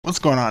What's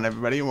going on,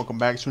 everybody? Welcome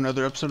back to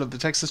another episode of the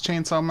Texas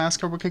Chain Saw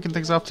Massacre. We're kicking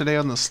things off today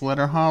on the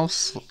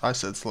Slaughterhouse. I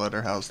said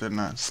Slaughterhouse, didn't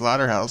I?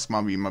 Slaughterhouse.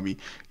 Mubby.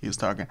 He was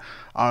talking.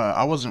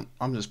 I wasn't.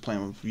 I'm just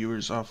playing with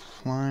viewers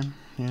offline,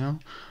 you know.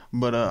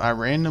 But I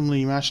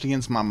randomly matched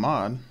against my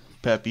mod,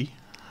 Peppy.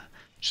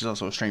 She's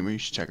also a streamer. You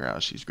should check her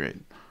out. She's great.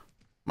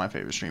 My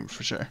favorite streamer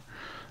for sure.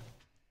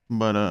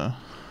 But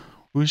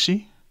who is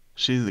she?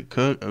 She's the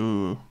cook.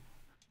 Ooh.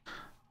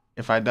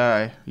 If I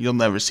die, you'll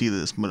never see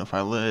this. But if I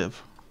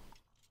live,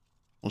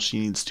 well,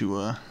 she needs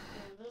to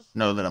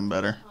know that I'm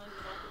better.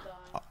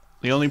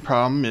 The only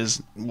problem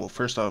is, well,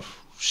 first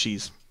off,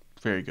 she's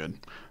very good.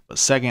 But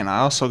second, I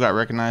also got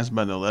recognized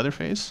by the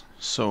Leatherface.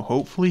 So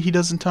hopefully he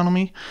doesn't tunnel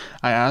me.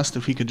 I asked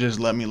if he could just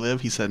let me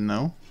live. He said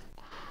no.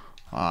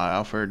 I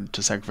offered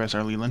to sacrifice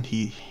our Leland.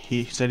 He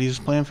said he's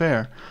playing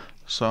fair.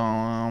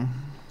 So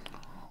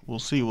we'll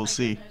see. We'll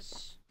see.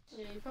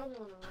 Yeah, you probably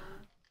want to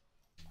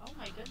run. Oh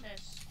my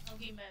goodness. Oh,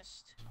 he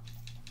missed.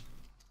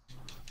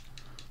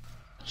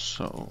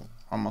 So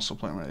I'm also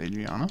playing with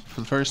Adriana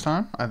for the first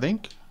time, I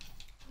think.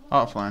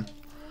 Offline.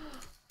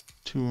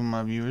 Two of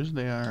my viewers,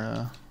 they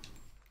are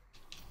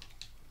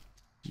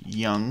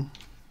young.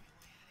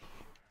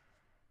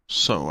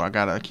 So I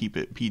gotta keep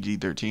it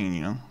PG-13,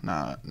 you know,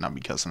 not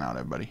be cussing out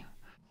everybody.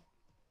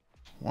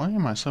 Why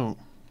am I so?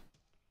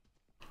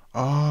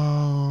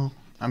 Oh,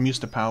 I'm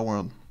used to Power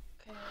World.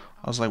 Okay.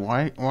 I was like,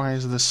 why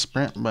is this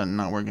sprint button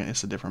not working?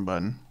 It's a different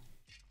button.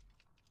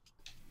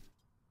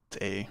 It's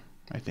A,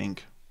 I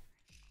think.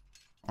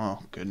 Oh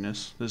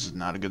goodness, this is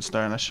not a good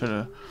start. I should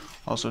have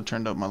also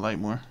turned up my light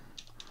more.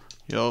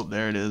 Yo,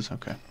 there it is.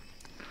 Okay,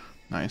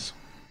 nice.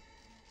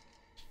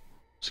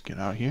 Let's get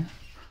out here.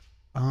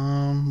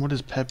 What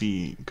is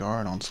Peppy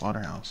guard on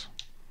Slaughterhouse?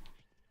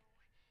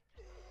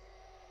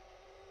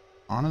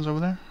 Anna's over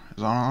there?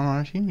 Is Anna on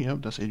our team? Yep,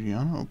 that's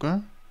Adriana. Okay.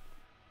 I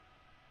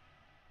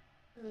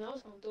mean, I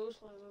was going to do this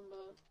one,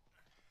 but...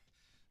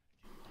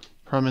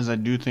 Problem is, I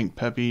do think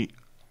Peppy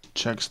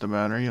checks the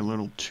battery a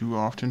little too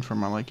often for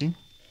my liking.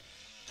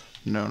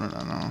 No.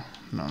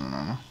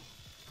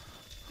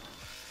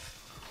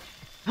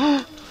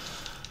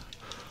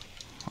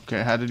 Okay,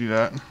 I had to do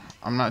that.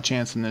 I'm not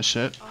chancing this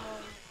shit.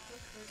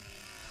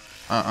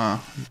 I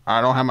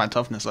don't have my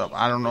toughness up.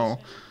 I don't know.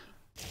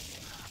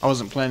 I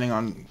wasn't planning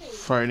on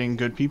fighting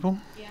good people.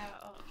 Yeah,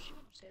 she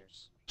went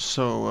upstairs.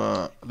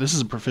 So, this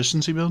is a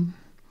proficiency build.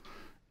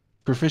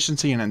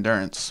 Proficiency and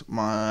endurance.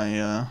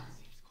 My,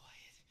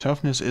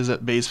 toughness is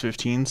at base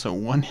 15, so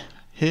one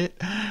hit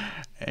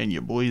and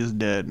your boy is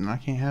dead. And I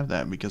can't have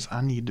that because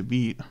I need to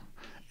beat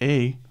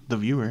A, the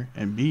viewer,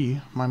 and B,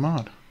 my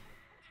mod.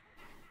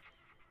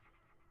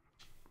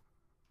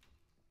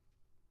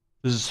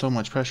 This is so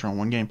much pressure on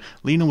one game.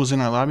 Lena was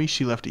in our lobby.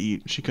 She left to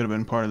eat. She could have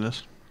been part of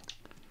this.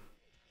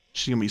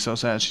 She's gonna be so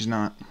sad she's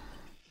not.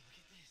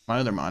 My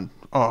other mod.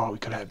 Oh, we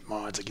could have had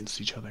mods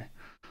against each other.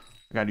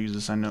 I gotta use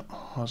this. I know.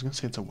 Oh, I was gonna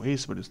say it's a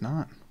waste, but it's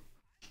not.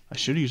 I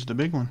should have used the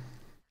big one.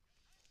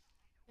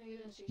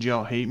 Do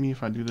y'all hate me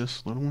if I do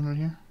this little one right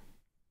here?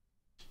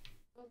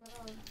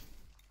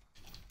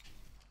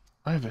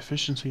 I have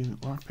efficiency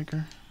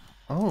lockpicker.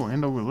 Oh,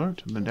 and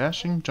overlooked. The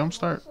dashing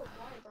jumpstart.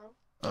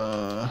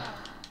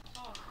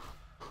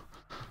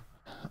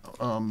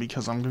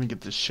 Because I'm gonna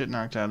get this shit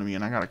knocked out of me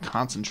and I gotta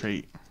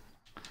concentrate.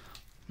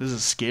 This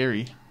is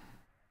scary.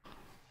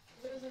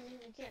 That doesn't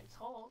mean you can't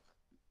talk.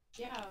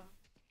 Yeah.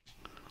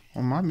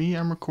 Well, not me.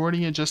 I'm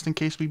recording it just in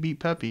case we beat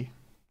Peppy.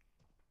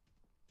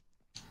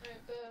 Right,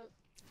 but...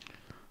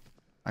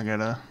 I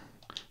gotta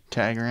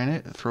tag her in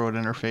it, throw it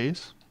in her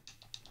face.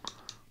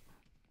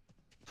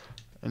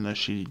 Unless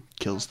she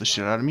kills the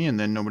shit out of me, and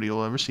then nobody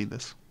will ever see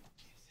this.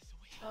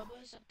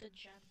 Bubba's at the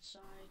gen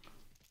side.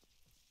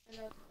 I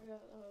got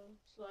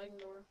sliding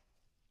door.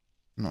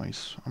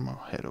 Nice. I'm gonna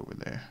head over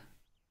there.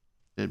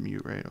 Did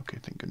mute, right? Okay,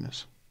 thank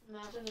goodness.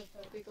 Imagine if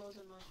Peppy goes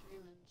in my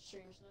stream and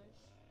streams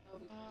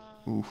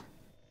nice. Oof.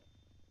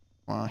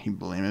 Wow, he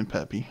blaming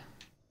Peppy.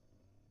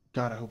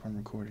 God, I hope I'm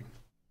recording.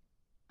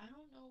 I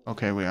don't know.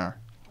 Okay, we are.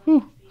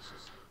 Whew.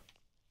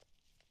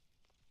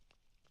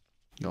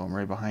 Yo, I'm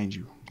right behind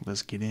you.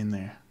 Let's get in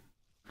there.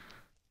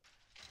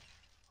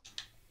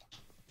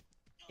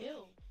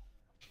 Ew.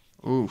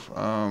 Oof.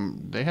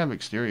 They have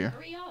exterior.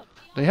 Hurry up.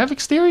 They have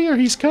exterior.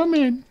 He's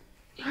coming.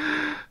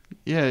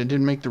 Yeah, it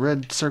didn't make the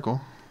red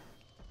circle.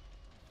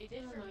 It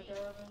did for me.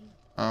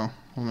 Oh,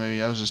 well,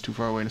 maybe I was just too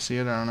far away to see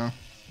it. I don't know.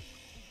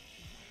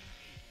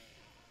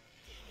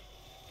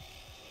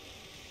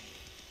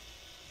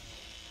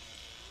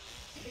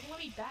 They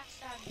want me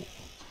backstab you.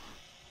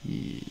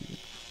 Yeah.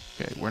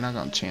 Okay, we're not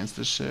gonna chance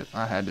this shit.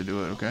 I had to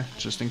do it, okay?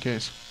 Just in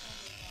case.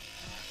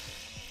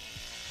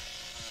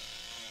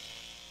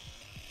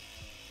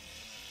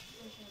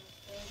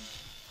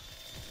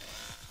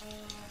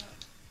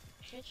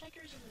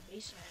 Hitchhiker's in the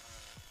basement.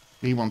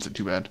 He wants it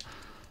too bad.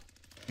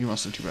 He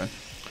wants it too bad.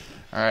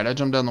 Alright, I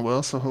jumped down the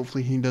well, so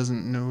hopefully he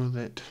doesn't know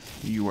that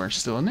you are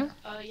still in there.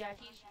 Yeah,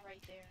 he's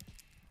right there.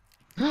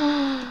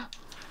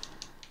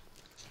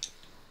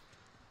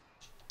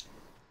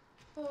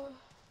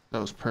 That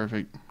was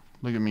perfect.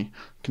 Look at me.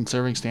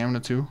 Conserving stamina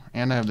too.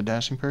 And I have the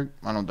dashing perk.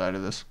 I don't die to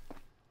this.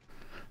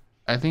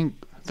 I think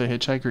the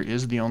hitchhiker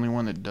is the only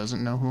one that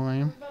doesn't know who I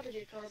am. I'm about to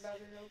get car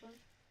battery open,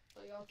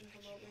 so y'all can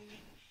come over here.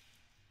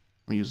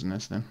 I'm using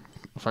this then.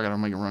 If I gotta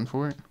make a run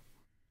for it.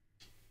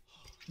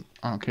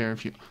 I don't care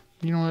if you...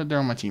 You know what? They're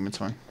on my team. It's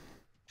fine.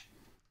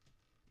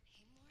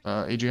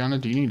 Adriana,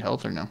 do you need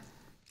health or no?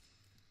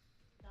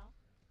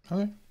 No.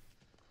 Okay.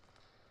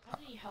 I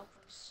don't need help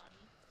from Sunny.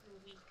 You're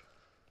weak.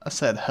 I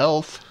said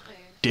health. Okay.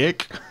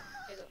 Dick.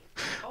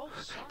 Oh,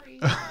 sorry.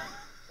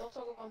 Don't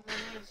talk about my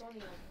man Sunny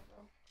like that,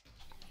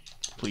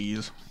 bro.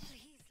 Please.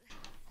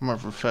 I'm a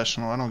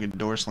professional. I don't get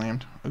door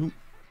slammed. Ooh.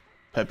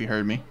 Peppy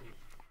heard me.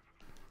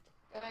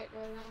 Right,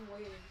 I'm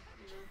waiting,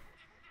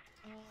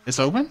 you know. It's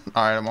open?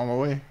 Alright, I'm on my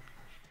way.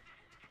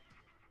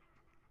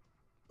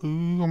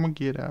 Ooh, I'm gonna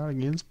get out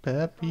against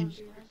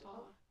Peppy.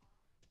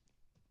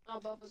 Oh,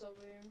 Bubba's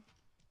over here.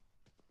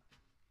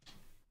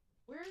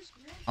 Where's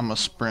I'm gonna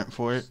sprint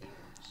for it.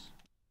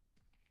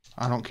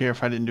 I don't care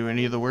if I didn't do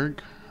any of the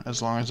work,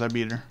 as long as I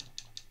beat her.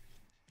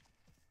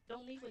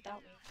 Don't leave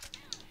without me.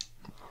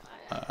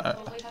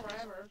 I'll wait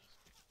forever.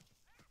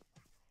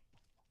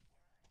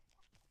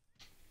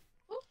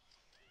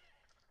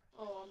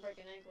 Oh, I'm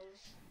breaking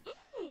ankles.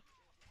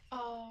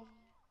 Um.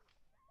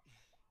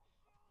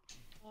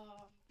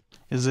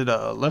 Is it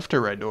a left or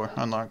right door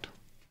unlocked?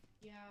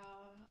 Yeah.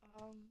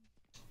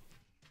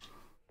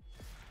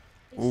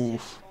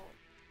 Oof.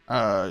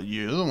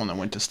 You're the one that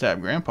went to stab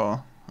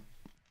Grandpa.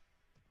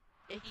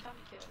 Yeah, he got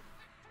me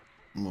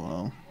killed.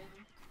 Well,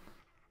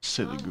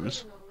 silly I'm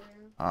goose. waiting over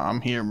here.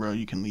 I'm here, bro.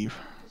 You can leave.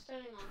 I'm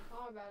standing on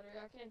car battery.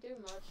 I can't do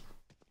much.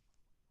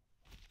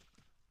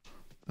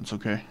 That's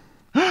okay.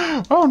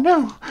 Oh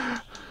no!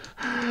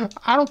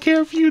 I don't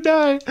care if you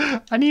die.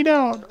 I need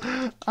out.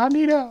 I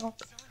need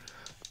out.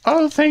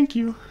 Oh, thank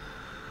you.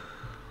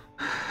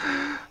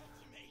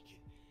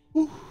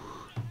 Ooh.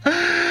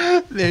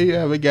 There you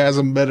have it, guys.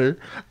 I'm better.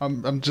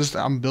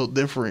 I'm built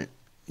different,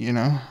 you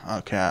know.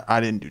 Okay,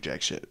 I didn't do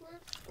jack shit,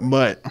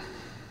 but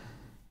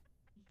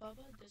Bubba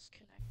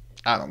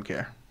disconnected. I don't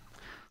care.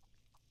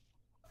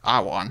 I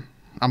won.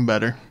 I'm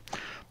better.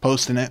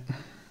 Posting it.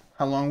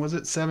 How long was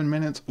it? 7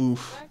 minutes.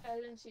 Oof. I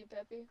didn't see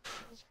Peppy.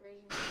 That's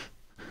crazy.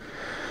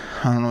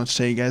 I don't know what to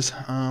say, guys.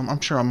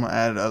 I'm sure I'm gonna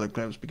add other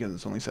clips because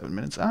it's only 7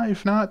 minutes.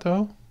 If not,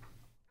 though,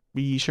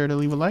 be sure to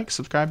leave a like,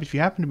 subscribe if you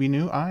happen to be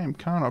new. I am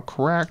kind of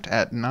cracked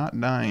at not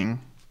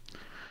dying.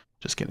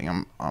 Just kidding.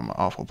 I'm an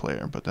awful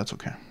player, but that's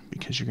okay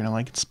because you're gonna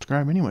like and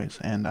subscribe anyways.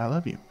 And I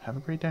love you. Have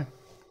a great day.